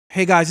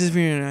Hey guys, this is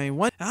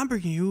Video91, and I'm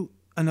bringing you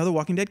another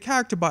Walking Dead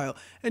character bio.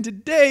 And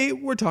today,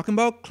 we're talking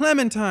about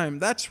Clementine.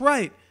 That's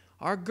right,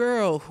 our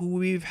girl who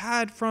we've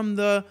had from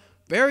the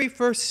very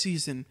first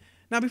season.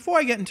 Now, before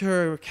I get into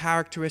her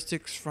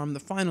characteristics from the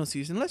final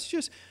season, let's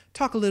just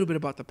talk a little bit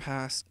about the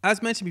past.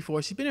 As mentioned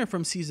before, she's been here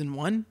from season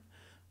 1,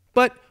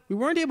 but we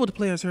weren't able to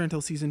play as her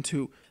until season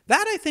 2.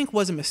 That, I think,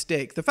 was a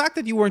mistake. The fact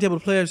that you weren't able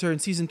to play as her in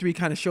season 3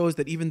 kind of shows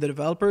that even the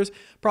developers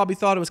probably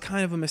thought it was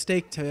kind of a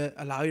mistake to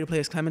allow you to play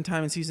as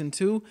Clementine in season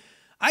 2.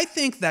 I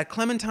think that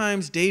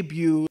Clementine's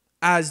debut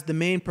as the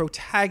main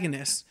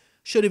protagonist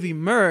should have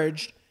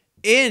emerged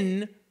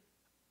in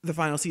the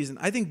final season.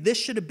 I think this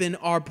should have been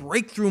our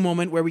breakthrough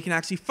moment where we can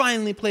actually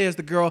finally play as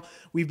the girl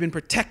we've been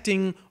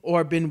protecting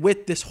or been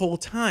with this whole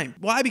time.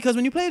 Why? Because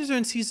when you played as her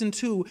in season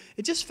 2,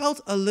 it just felt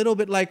a little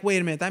bit like,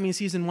 wait a minute, that means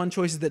season 1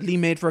 choices that Lee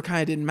made for her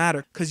kind of didn't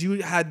matter because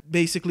you had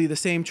basically the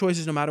same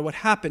choices no matter what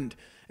happened,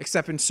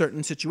 except in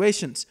certain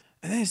situations.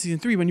 And then in season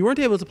 3, when you weren't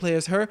able to play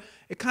as her,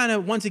 it kind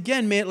of once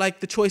again made it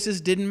like the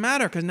choices didn't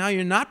matter because now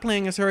you're not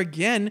playing as her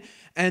again,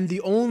 and the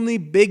only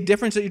big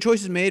difference that your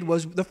choices made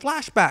was the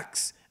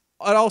flashbacks.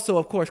 And also,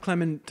 of course,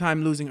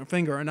 Clementine losing her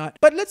finger or not.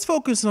 But let's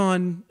focus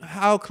on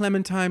how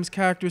Clementine's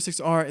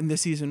characteristics are in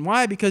this season.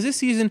 Why? Because this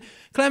season,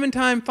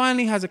 Clementine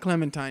finally has a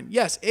Clementine.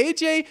 Yes,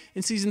 AJ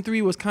in season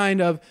 3 was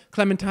kind of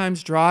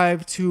Clementine's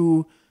drive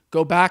to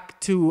go back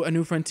to a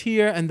new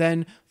frontier and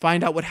then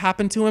find out what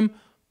happened to him.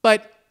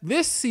 But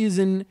this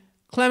season,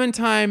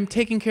 Clementine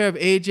taking care of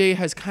AJ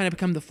has kind of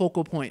become the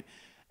focal point.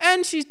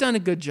 And she's done a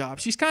good job.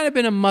 She's kind of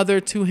been a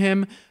mother to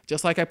him,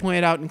 just like I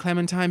pointed out in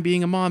Clementine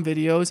being a mom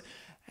videos.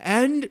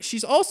 And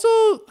she's also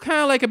kind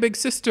of like a big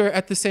sister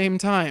at the same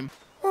time.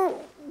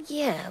 Well,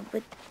 yeah,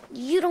 but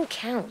you don't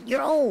count.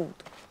 You're old.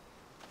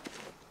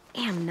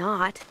 I'm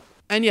not.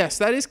 And yes,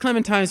 that is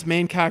Clementine's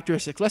main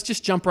characteristic. Let's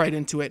just jump right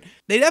into it.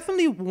 They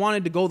definitely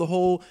wanted to go the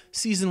whole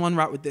season 1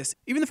 route with this.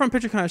 Even the front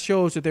picture kind of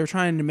shows that they were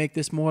trying to make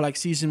this more like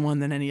season 1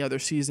 than any other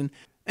season.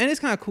 And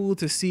it's kind of cool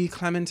to see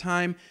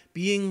Clementine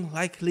being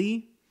like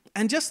Lee.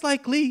 And just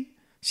like Lee,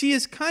 she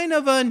is kind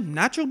of a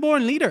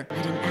natural-born leader. I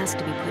didn't ask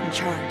to be put in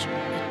charge.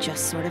 It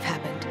just sort of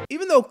happened.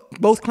 Even though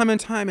both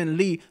Clementine and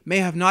Lee may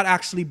have not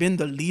actually been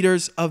the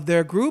leaders of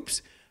their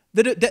groups,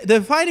 the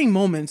defining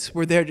moments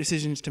were their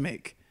decisions to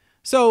make.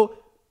 So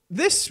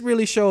this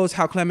really shows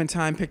how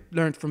Clementine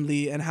learned from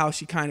Lee and how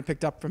she kind of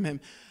picked up from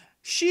him.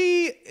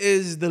 She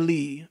is the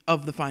Lee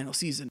of the final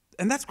season.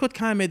 And that's what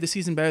kind of made the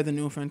season better than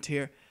New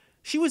Frontier.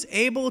 She was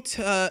able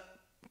to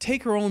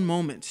take her own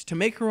moments, to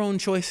make her own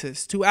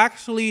choices, to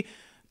actually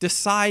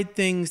decide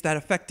things that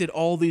affected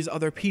all these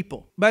other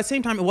people. But at the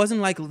same time, it wasn't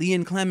like Lee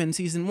and Clem in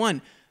season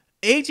 1.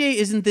 AJ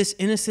isn't this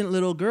innocent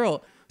little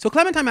girl. So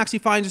Clementine actually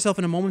finds herself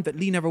in a moment that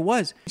Lee never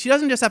was. She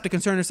doesn't just have to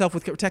concern herself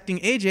with protecting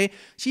AJ,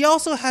 she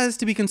also has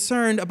to be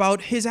concerned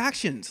about his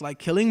actions, like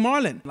killing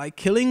Marlon, like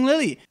killing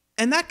Lily.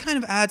 And that kind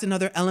of adds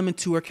another element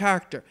to her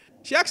character.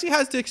 She actually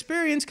has to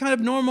experience kind of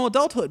normal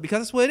adulthood because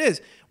that's what it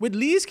is. With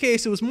Lee's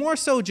case, it was more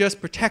so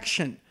just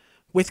protection.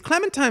 With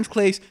Clementine's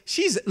case,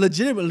 she's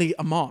legitimately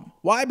a mom.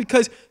 Why?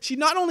 Because she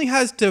not only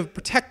has to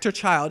protect her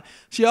child,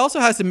 she also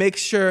has to make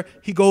sure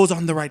he goes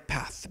on the right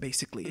path,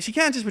 basically. She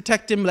can't just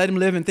protect him, let him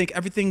live, and think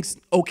everything's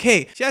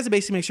okay. She has to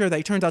basically make sure that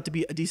he turns out to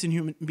be a decent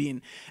human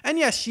being. And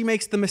yes, she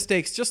makes the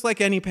mistakes, just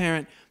like any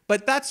parent,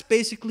 but that's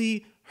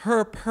basically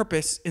her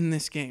purpose in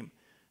this game.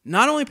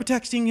 Not only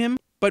protecting him,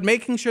 but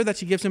making sure that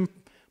she gives him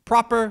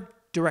proper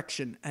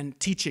direction and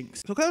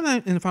teachings. So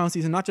Clementine in the final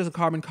season, not just a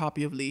carbon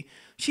copy of Lee,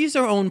 she's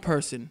her own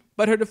person.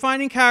 But her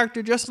defining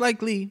character, just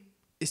like Lee,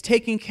 is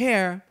taking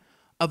care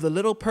of the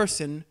little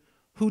person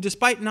who,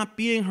 despite not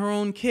being her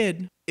own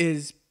kid,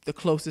 is the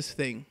closest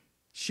thing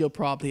she'll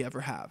probably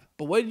ever have.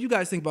 But what did you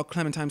guys think about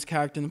Clementine's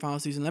character in the final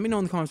season? Let me know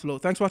in the comments below.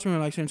 Thanks for watching.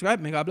 Like, share, and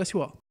subscribe. May God bless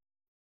you all.